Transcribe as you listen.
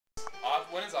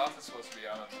this supposed to be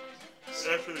on?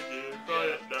 After the game,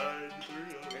 probably at 9.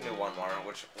 We can do one more.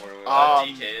 Which where we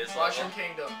DK is Mushroom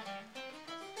Kingdom.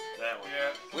 That one. Yeah.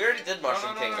 We already did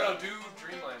Mushroom Kingdom. No, do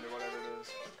Dreamland or whatever it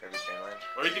is. Kirby's Dreamland.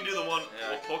 Or you can do the one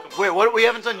Pokemon. Wait, what? We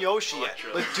haven't done Yoshi yet.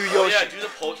 Let's do Yoshi. Oh, yeah, do the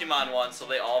Pokemon one so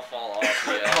they all fall off.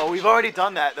 Yeah. Oh, we've already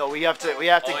done that though. We have to give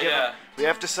them. We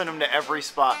have to send them to every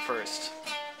spot first.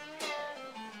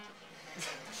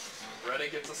 Redda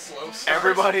gets a slow start.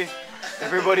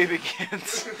 Everybody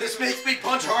begins. This makes me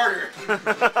punch harder.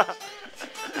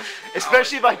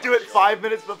 Especially if I do it 5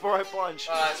 minutes before I punch.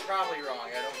 It's probably wrong.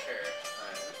 I don't care.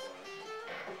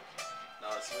 No,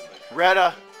 it's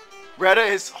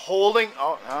Redda is holding.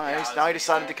 Oh, nice. Now he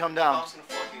decided to come down.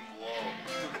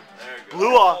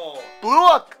 Blua.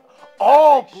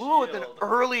 Oh, Blua with an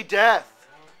early death.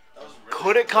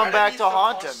 Could it come back to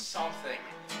haunt him? Something.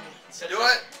 Do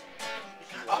it.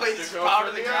 Oh, he's out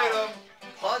of the ground.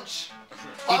 Punch.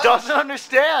 He doesn't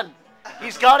understand.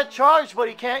 He's got a charge, but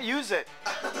he can't use it.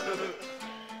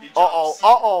 Uh-oh.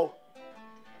 Oh,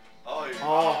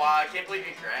 wow. I can't believe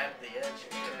he grabbed the edge.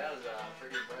 That was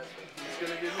pretty impressive. He's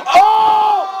gonna get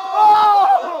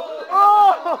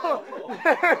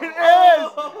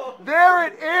There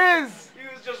it is! He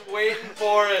was just waiting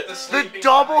for it. The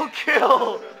double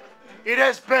kill! It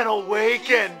has been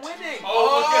awakened. Winning.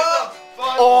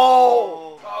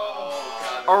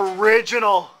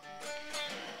 Original.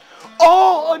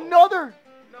 Oh, another.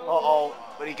 Uh-oh,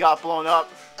 but he got blown up.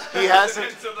 He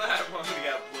hasn't.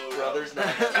 Brothers not.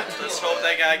 Let's hope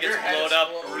that guy gets blown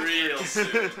up real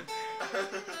soon.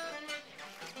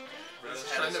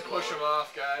 Trying to push him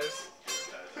off, guys.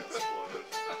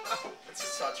 It's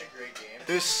such a great game.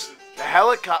 The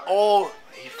helicopter. Oh,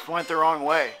 he went the wrong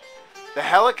way. The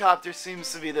helicopter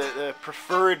seems to be the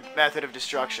preferred method of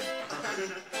destruction. You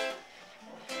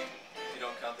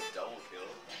don't count the double kill.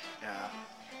 Yeah.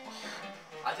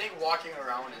 I think walking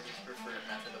around is his preferred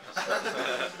method of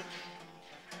destruction.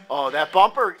 Oh, that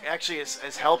bumper actually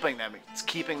is helping them. It's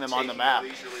keeping them on the map.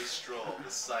 Leisurely stroll, the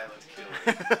silent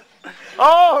killer.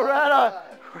 Oh,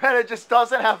 Redda just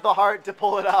doesn't have the heart to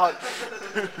pull it out.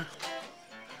 He's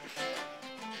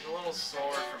a little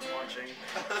sore from punching.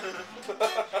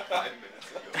 5 minutes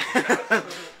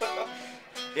ago.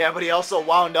 Yeah, but he also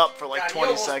wound up for like God,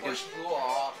 20 he seconds. pushed Blua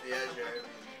off the edge there.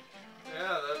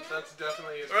 Yeah, that's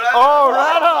definitely. Oh,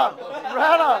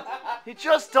 Redda! He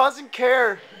just doesn't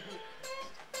care.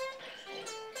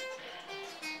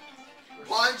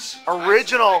 Punch!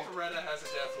 Original. Redda has a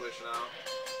death wish now.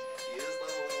 He is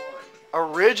level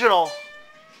 1. Original.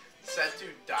 Set to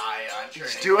die on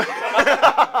training. He's doing.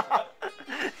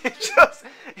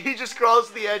 he just crawls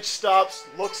to the edge, stops,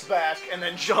 looks back, and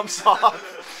then jumps off.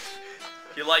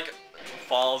 He like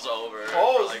falls over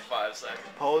for like 5 seconds.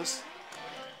 Pose.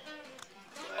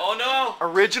 Oh no!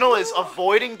 Original is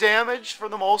avoiding damage for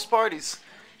the most part. He's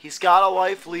got a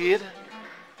life lead.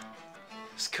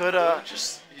 This could He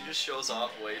just shows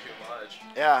off way too much.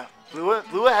 Yeah,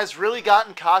 Blua has really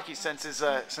gotten cocky since his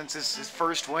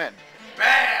first win.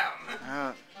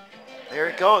 Bam! There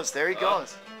it goes. There he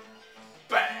goes.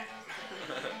 Bam!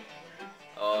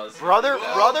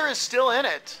 Brother is still in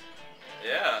it.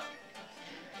 Yeah.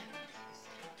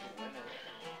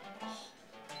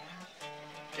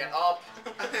 Get up.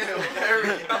 There we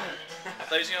go. I thought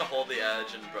he was gonna hold the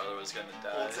edge and brother was gonna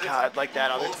die. God, like that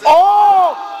other.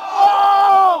 Oh!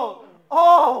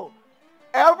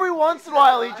 Every once in a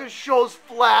while, he just shows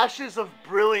flashes of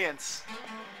brilliance.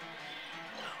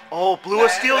 Oh, Blua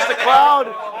steals the cloud.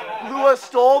 Blua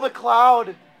stole the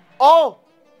cloud. Oh!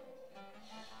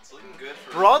 It's looking good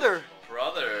for Brother,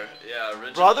 yeah,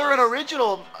 original. Brother and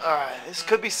Original. This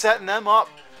could be setting them up.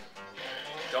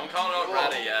 Don't count out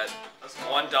Redda yet. That's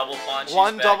one double punch.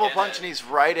 One double punch and he's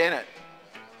right in it.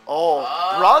 Oh,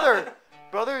 Brother,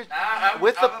 I'm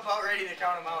with the. about ready to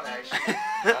count him out, actually.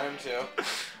 I am too.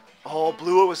 Oh,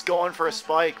 Blua was going for a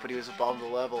spike, but he was above the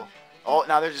level. Oh,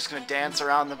 now they're just gonna dance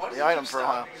around the item for a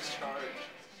while.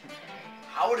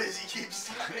 How does he keep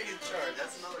stopping his charge?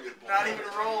 That's another good point. Not even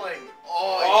rolling.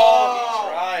 Oh, he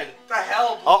tried. The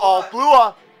hell? Uh-oh,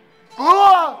 Blua!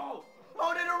 Oh,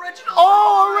 did Original?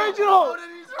 Oh, Original!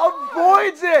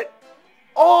 Avoids it!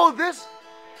 Oh, this...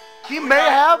 He may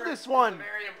have this one.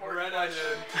 Very important Redda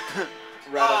question.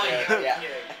 did. Oh, yeah.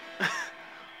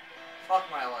 Fuck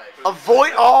my life.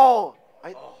 Avoid... Oh!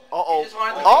 Uh-oh.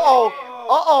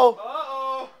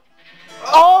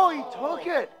 Oh, he took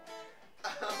it!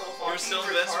 You're still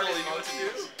invincible, you know what to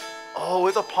do? Oh,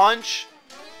 with a punch.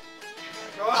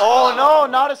 Oh, no,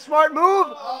 not a smart move!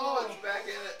 Oh, it's back in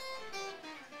it.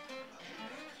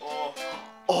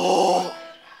 Oh,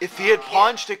 if he had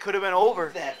punched, it could have been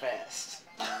over. That fast.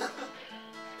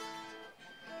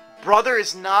 Brother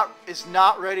is not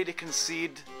ready to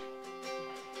concede.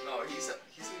 No, he's in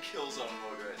kill zone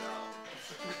mode right now.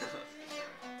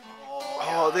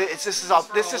 Oh, this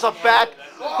is a back.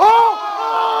 Oh!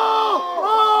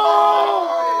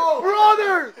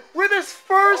 Brother with his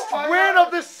first win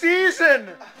of the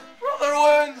season. Brother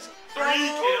wins. 3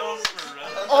 kills for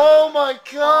Redda. Oh my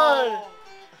God!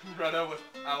 Redda with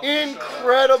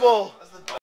Incredible.